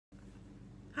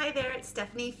Hi there, it's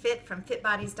Stephenie Fitt from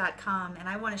fitbodies.com, and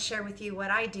I want to share with you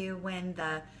what I do when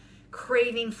the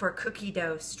craving for cookie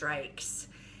dough strikes.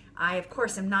 I, of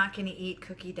course, am not going to eat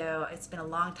cookie dough. It's been a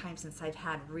long time since I've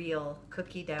had real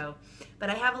cookie dough, but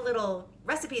I have a little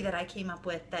recipe that I came up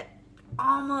with that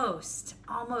almost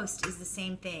is the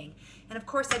same thing. And of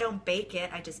course, I don't bake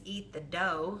it. I just eat the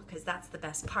dough because that's the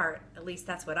best part. At least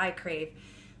that's what I crave.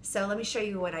 So let me show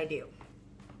you what I do.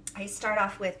 I start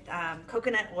off with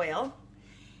coconut oil,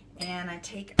 and I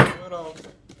take a little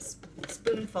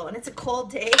spoonful, and it's a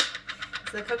cold day,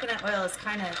 so the coconut oil is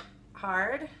kind of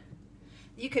hard.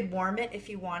 You could warm it if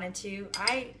you wanted to.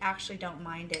 I actually don't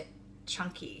mind it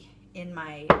chunky in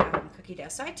my cookie dough.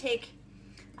 So I take,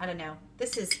 I don't know,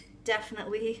 this is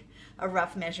definitely a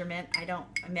rough measurement. I don't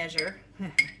measure.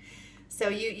 So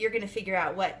you're going to figure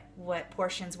out what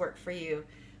portions work for you,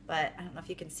 but I don't know if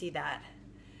you can see that.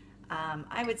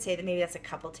 I would say that maybe that's a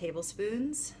couple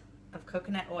tablespoons of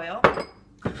coconut oil,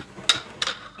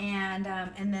 and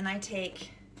then I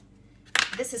take,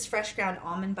 this is fresh ground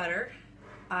almond butter.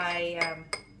 I'm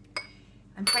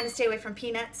trying to stay away from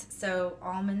peanuts, so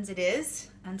almonds it is,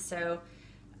 and so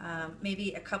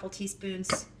maybe a couple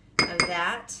teaspoons of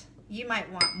that. You might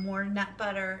want more nut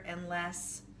butter and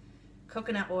less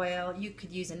coconut oil. You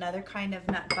could use another kind of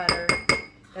nut butter,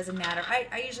 doesn't matter.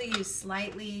 I usually use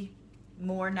slightly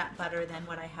more nut butter than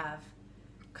what I have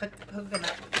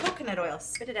coconut oil.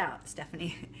 Spit it out,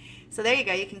 Stephenie. So there you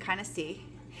go, you can kind of see.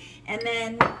 And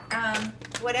then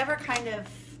whatever kind of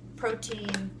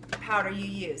protein powder you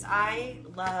use. I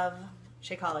love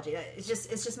Shakeology. It's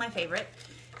just my favorite.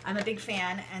 I'm a big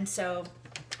fan, and so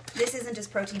this isn't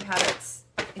just protein powder,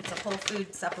 it's a whole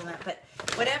food supplement, but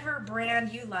whatever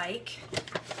brand you like,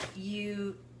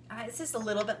 it's just a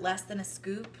little bit less than a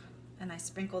scoop, and I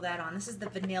sprinkle that on. This is the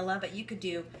vanilla, but you could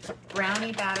do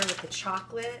brownie batter with the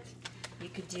chocolate. You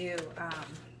could do,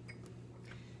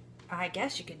 I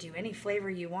guess you could do any flavor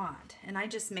you want. And I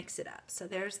just mix it up. So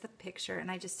there's the picture,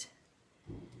 and I just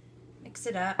mix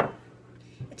it up.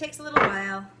 It takes a little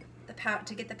while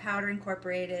to get the powder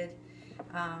incorporated.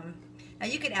 Now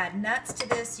you could add nuts to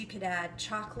this. You could add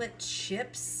chocolate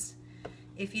chips.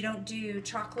 If you don't do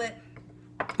chocolate,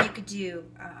 you could do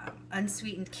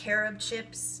unsweetened carob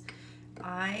chips.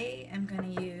 I am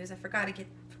going to use, I forgot to get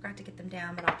them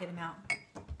down, but I'll get them out.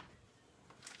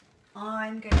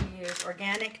 I'm going to use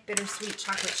organic bittersweet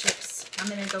chocolate chips. I'm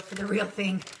going to go for the real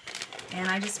thing. And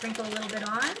I just sprinkle a little bit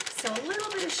on. So a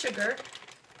little bit of sugar,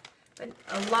 but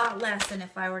a lot less than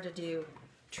if I were to do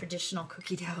traditional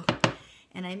cookie dough.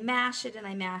 And I mash it and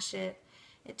I mash it.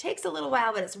 It takes a little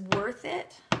while, but it's worth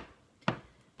it.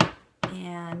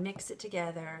 And mix it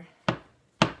together.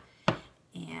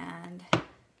 And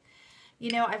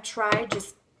you know, I've tried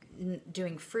just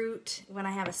doing fruit when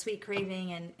I have a sweet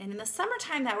craving, and in the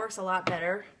summertime that works a lot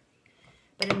better.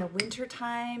 But in the winter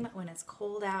time, when it's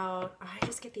cold out, I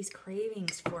just get these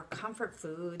cravings for comfort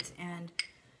foods, and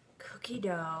cookie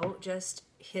dough just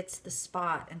hits the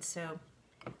spot. And so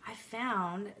I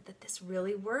found that this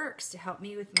really works to help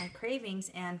me with my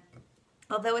cravings, and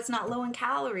although it's not low in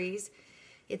calories,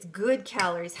 it's good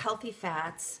calories, healthy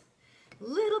fats, a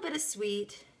little bit of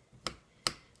sweet.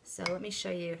 So let me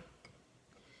show you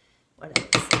what it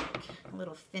looks like, a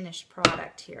little finished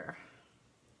product here.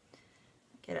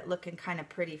 Get it looking kind of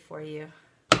pretty for you.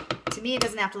 To me, it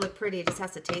doesn't have to look pretty, it just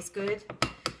has to taste good.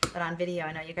 But on video,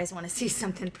 I know you guys want to see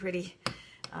something pretty.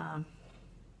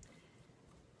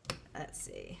 Let's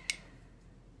see.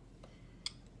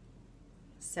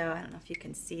 So I don't know if you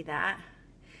can see that.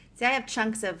 See, I have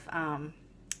chunks of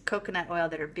coconut oil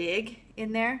that are big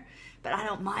in there, but I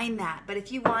don't mind that. But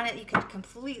if you want it, you can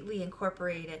completely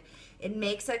incorporate it. It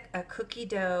makes a cookie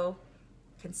dough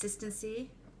consistency,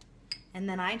 and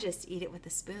then I just eat it with a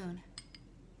spoon.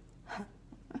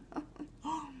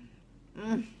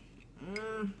 And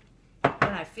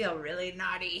I feel really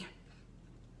naughty.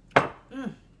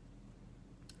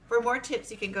 For more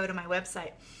tips, you can go to my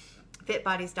website,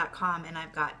 fitbodies.com, and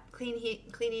I've got clean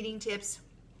eating tips,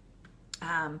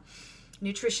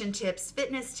 nutrition tips,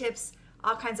 fitness tips,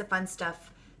 all kinds of fun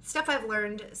stuff I've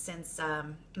learned since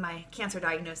my cancer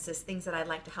diagnosis, things that I'd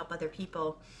like to help other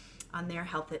people on their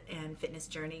health and fitness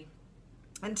journey.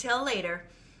 Until later,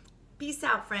 peace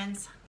out, friends.